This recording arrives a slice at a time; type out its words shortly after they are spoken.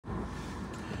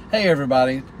Hey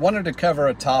everybody, wanted to cover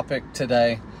a topic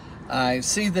today. I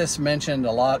see this mentioned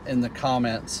a lot in the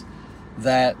comments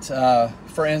that,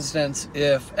 for instance,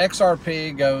 if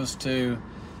XRP goes to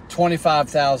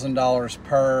 $25,000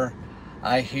 per,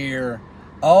 I hear,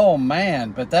 oh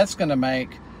man, but that's going to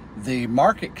make the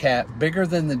market cap bigger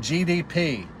than the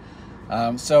GDP.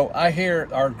 So I hear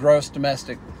our gross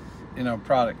domestic,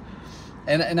 product.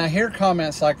 And I hear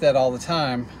comments like that all the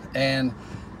time. And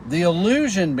the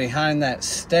illusion behind that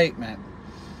statement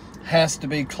has to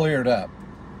be cleared up,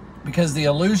 because the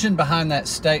illusion behind that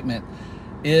statement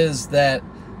is that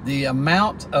the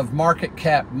amount of market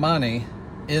cap money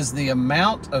is the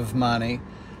amount of money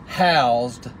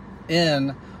housed in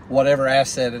whatever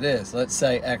asset it is. Let's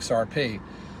say XRP.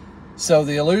 So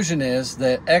the illusion is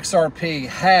that XRP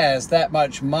has that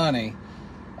much money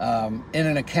in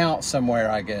an account somewhere,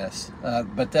 I guess,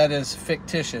 but that is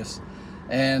fictitious.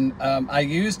 And I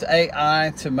used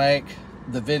AI to make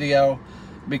the video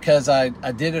because I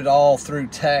did it all through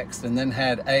text and then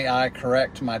had AI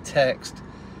correct my text.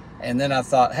 And then I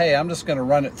thought, hey, I'm just going to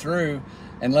run it through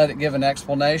and let it give an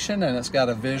explanation, and it's got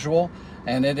a visual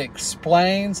and it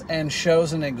explains and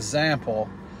shows an example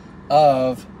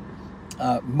of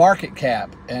market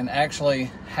cap and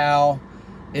actually how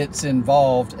it's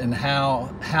involved and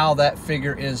how that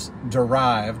figure is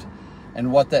derived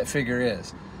and what that figure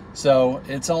is. So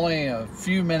it's only a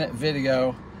few minute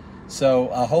video,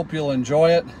 so I hope you'll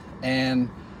enjoy it. And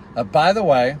by the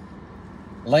way,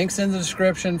 links in the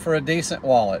description for a decent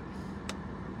wallet.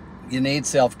 You need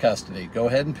self-custody. Go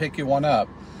ahead and pick you one up.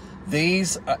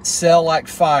 These sell like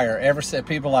fire. Ever said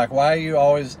people like, why do you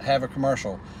always have a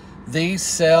commercial? These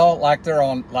sell like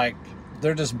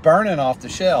they're just burning off the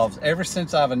shelves. Ever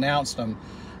since I've announced them,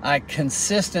 I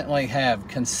consistently have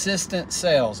consistent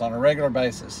sales on a regular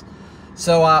basis.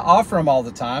 So I offer them all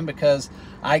the time because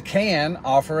I can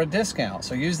offer a discount.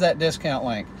 So use that discount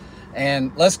link.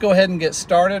 And let's go ahead and get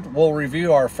started. We'll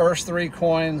review our first three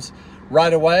coins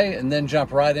right away and then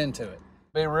jump right into it.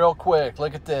 Be real quick.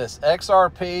 Look at this.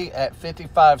 XRP at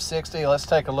 55.60. Let's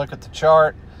take a look at the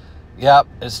chart. Yep,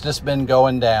 it's just been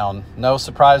going down. No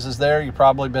surprises there. You've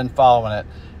probably been following it.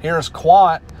 Here's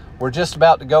Quant. We're just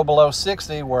about to go below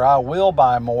 60, where I will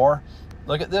buy more.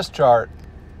 Look at this chart.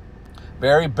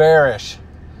 Very bearish.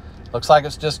 Looks like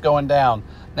it's just going down.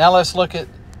 Now let's look at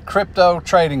crypto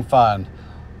trading fund.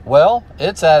 Well,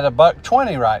 it's at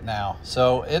 $1.20 right now.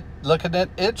 So looking at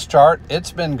its chart,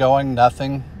 it's been going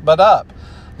nothing but up.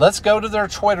 Let's go to their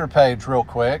Twitter page real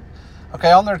quick.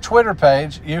 Okay, on their Twitter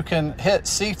page, you can hit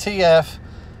CTF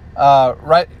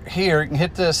right here. You can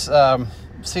hit this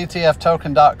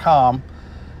ctftoken.com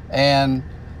and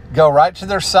go right to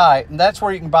their site, and that's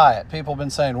where you can buy it. People have been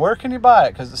saying, where can you buy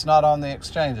it? Because it's not on the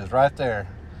exchanges. Right there.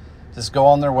 Just go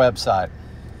on their website.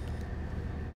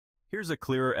 Here's a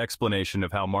clearer explanation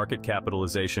of how market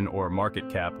capitalization, or market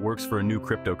cap, works for a new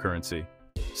cryptocurrency.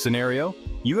 Scenario: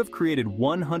 you have created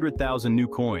 100,000 new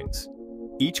coins.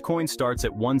 Each coin starts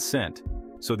at 1 cent,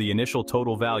 so the initial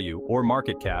total value, or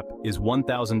market cap, is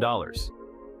 $1,000.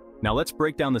 Now let's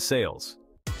break down the sales.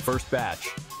 First batch.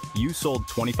 You sold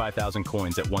 25,000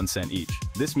 coins at 1 cent each.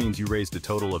 This means you raised a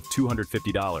total of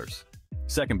 $250.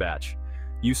 Second batch.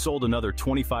 You sold another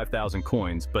 25,000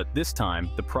 coins, but this time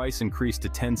the price increased to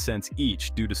 10 cents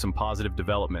each due to some positive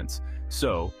developments.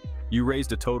 So, you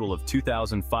raised a total of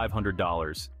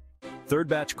 $2,500. Third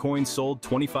batch coins sold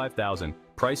 25,000.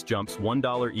 Price jumps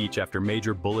 $1 each after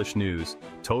major bullish news.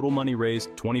 Total money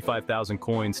raised 25,000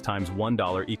 coins times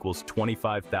 $1 equals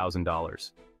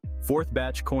 $25,000. Fourth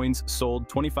batch coins sold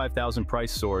 25,000.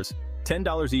 Price soars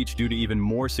 $10 each due to even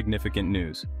more significant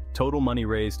news. Total money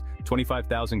raised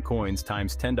 25,000 coins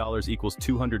times $10 equals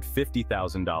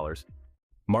 $250,000.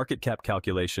 Market cap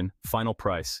calculation, final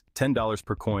price, $10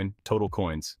 per coin, total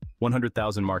coins,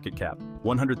 100,000 market cap,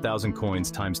 100,000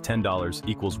 coins times $10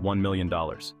 equals $1 million.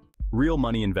 Real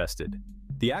money invested.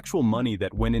 The actual money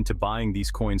that went into buying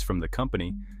these coins from the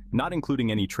company, not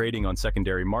including any trading on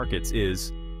secondary markets,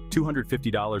 is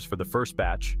 $250 for the first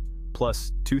batch,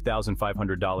 plus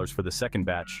 $2,500 for the second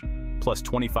batch, plus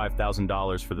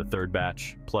 $25,000 for the third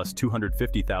batch, plus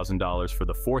 $250,000 for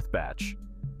the fourth batch,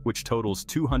 which totals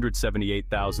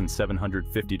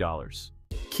 $278,750.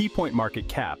 Key point market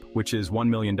cap, which is $1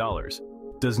 million,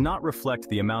 does not reflect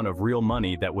the amount of real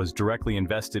money that was directly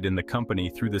invested in the company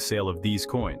through the sale of these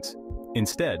coins.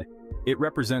 Instead, it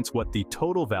represents what the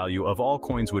total value of all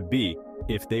coins would be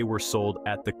if they were sold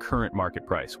at the current market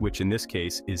price, which in this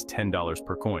case is $10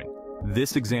 per coin.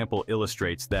 This example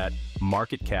illustrates that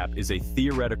market cap is a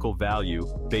theoretical value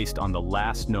based on the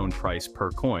last known price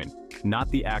per coin, not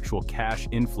the actual cash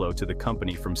inflow to the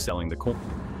company from selling the coin.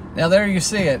 Now there you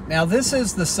see it. Now this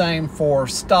is the same for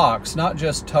stocks, not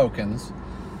just tokens.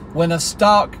 When a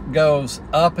stock goes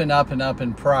up and up and up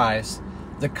in price,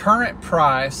 the current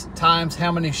price times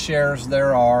how many shares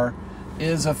there are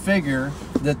is a figure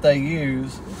that they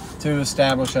use to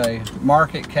establish a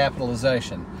market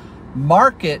capitalization.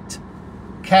 Market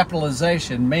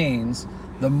capitalization means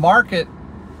the market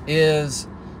has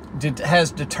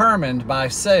determined by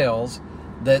sales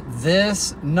that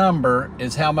this number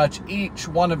is how much each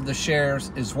one of the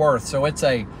shares is worth. So it's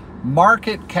a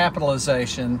market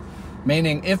capitalization,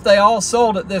 meaning if they all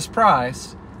sold at this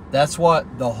price, that's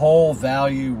what the whole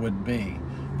value would be.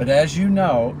 But as you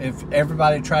know, if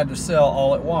everybody tried to sell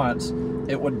all at once,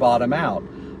 it would bottom out.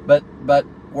 But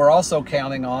we're also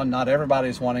counting on not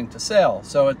everybody's wanting to sell.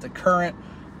 So at the current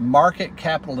market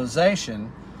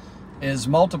capitalization is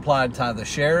multiplied by the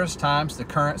shares times the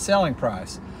current selling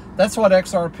price. That's what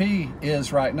XRP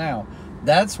is right now.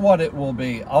 That's what it will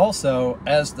be also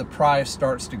as the price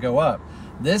starts to go up.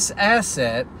 This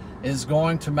asset is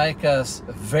going to make us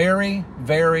very,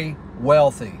 very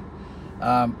wealthy.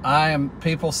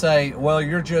 People say, well,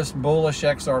 you're just bullish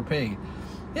XRP.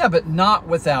 Yeah, but not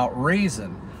without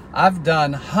reason. I've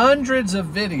done hundreds of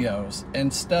videos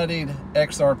and studied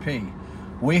XRP.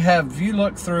 If you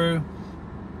look through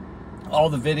all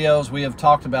the videos, we have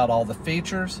talked about all the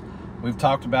features. We've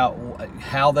talked about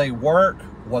how they work,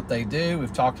 what they do.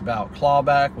 We've talked about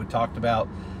clawback. We've talked about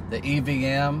the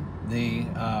EVM.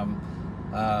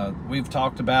 We've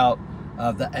talked about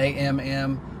the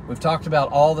AMM. We've talked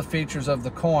about all the features of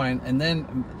the coin. And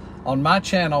then on my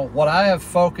channel, what I have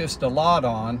focused a lot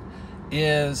on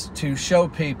is to show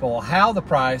people how the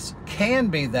price can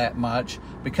be that much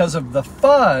because of the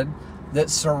FUD that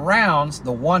surrounds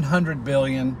the 100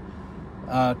 billion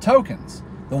tokens,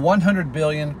 the 100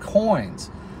 billion coins.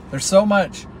 There's so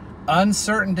much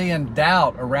uncertainty and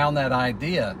doubt around that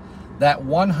idea. That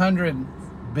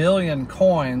 100 billion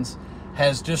coins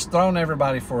has just thrown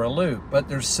everybody for a loop. But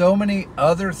there's so many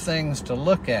other things to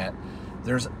look at.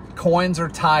 Coins are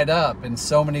tied up in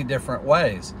so many different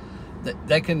ways.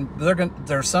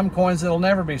 There's some coins that'll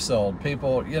never be sold.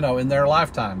 People, in their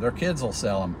lifetime, their kids will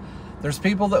sell them. There's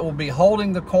people that will be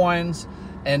holding the coins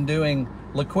and doing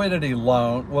liquidity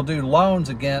will do loans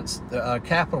against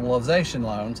capitalization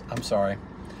loans.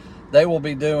 They will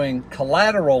be doing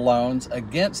collateral loans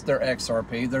against their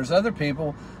XRP. There's other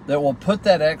people that will put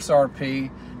that XRP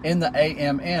in the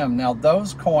AMM. Now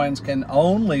those coins can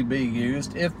only be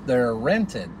used if they're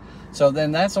rented. So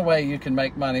then that's a way you can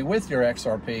make money with your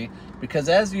XRP, because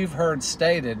as you've heard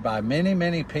stated by many,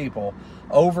 many people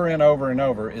over and over and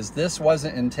over, is this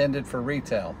wasn't intended for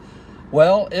retail.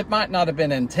 Well, it might not have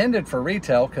been intended for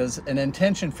retail, because an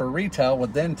intention for retail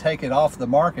would then take it off the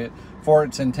market for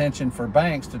its intention for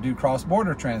banks to do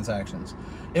cross-border transactions.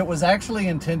 It was actually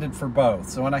intended for both.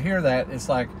 So when I hear that, it's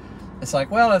like,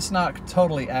 well, it's not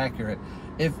totally accurate.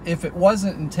 If it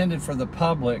wasn't intended for the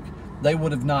public, they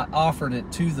would have not offered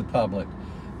it to the public.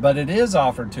 But it is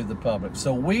offered to the public.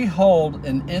 So we hold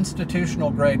an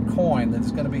institutional grade coin that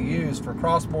is going to be used for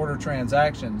cross-border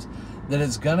transactions that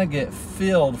is going to get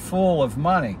filled full of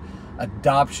money.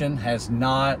 Adoption has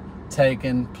not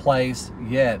taken place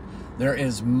yet. There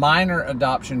is minor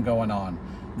adoption going on.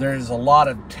 There is a lot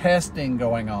of testing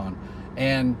going on,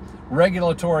 and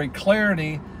regulatory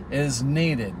clarity is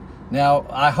needed. Now,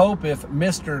 I hope if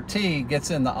Mr. T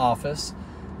gets in the office,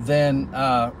 then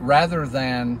rather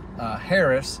than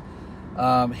Harris,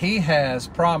 he has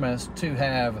promised to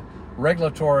have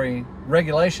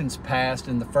regulations passed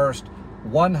in the first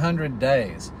 100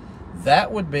 days.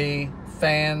 That would be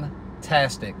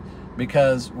fantastic,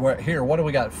 because what do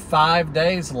we got? 5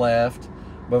 days left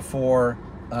before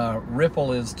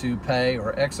Ripple is to pay,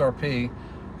 or XRP,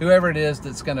 whoever it is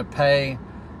that's going to pay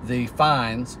the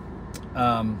fines,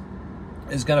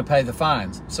 is going to pay the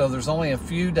fines. So there's only a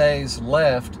few days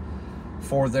left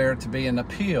for there to be an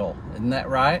appeal. Isn't that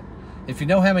right? If you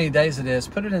know how many days it is,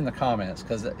 put it in the comments,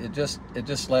 because it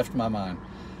just left my mind.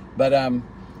 But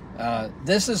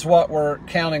this is what we're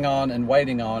counting on and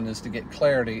waiting on, is to get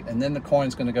clarity, and then the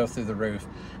coin's going to go through the roof.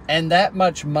 And that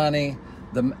much money,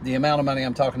 the amount of money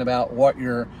I'm talking about, what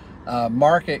your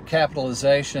market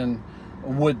capitalization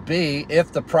would be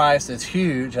if the price is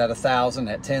huge at 1,000,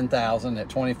 at 10,000, at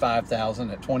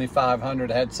 25,000, at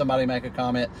 2,500. I had somebody make a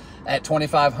comment at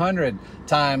 2,500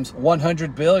 times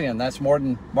 100 billion. That's more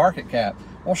than market cap.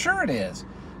 Well, sure it is.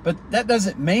 But that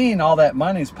doesn't mean all that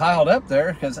money's piled up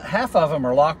there, because half of them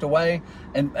are locked away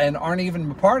and aren't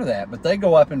even a part of that. But they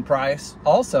go up in price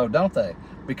also, don't they?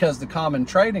 Because the common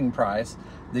trading price,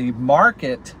 the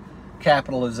market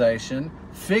capitalization,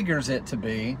 figures it to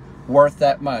be worth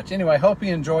that much. Anyway, hope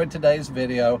you enjoyed today's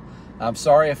video. I'm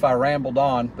sorry if I rambled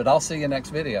on, but I'll see you next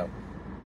video.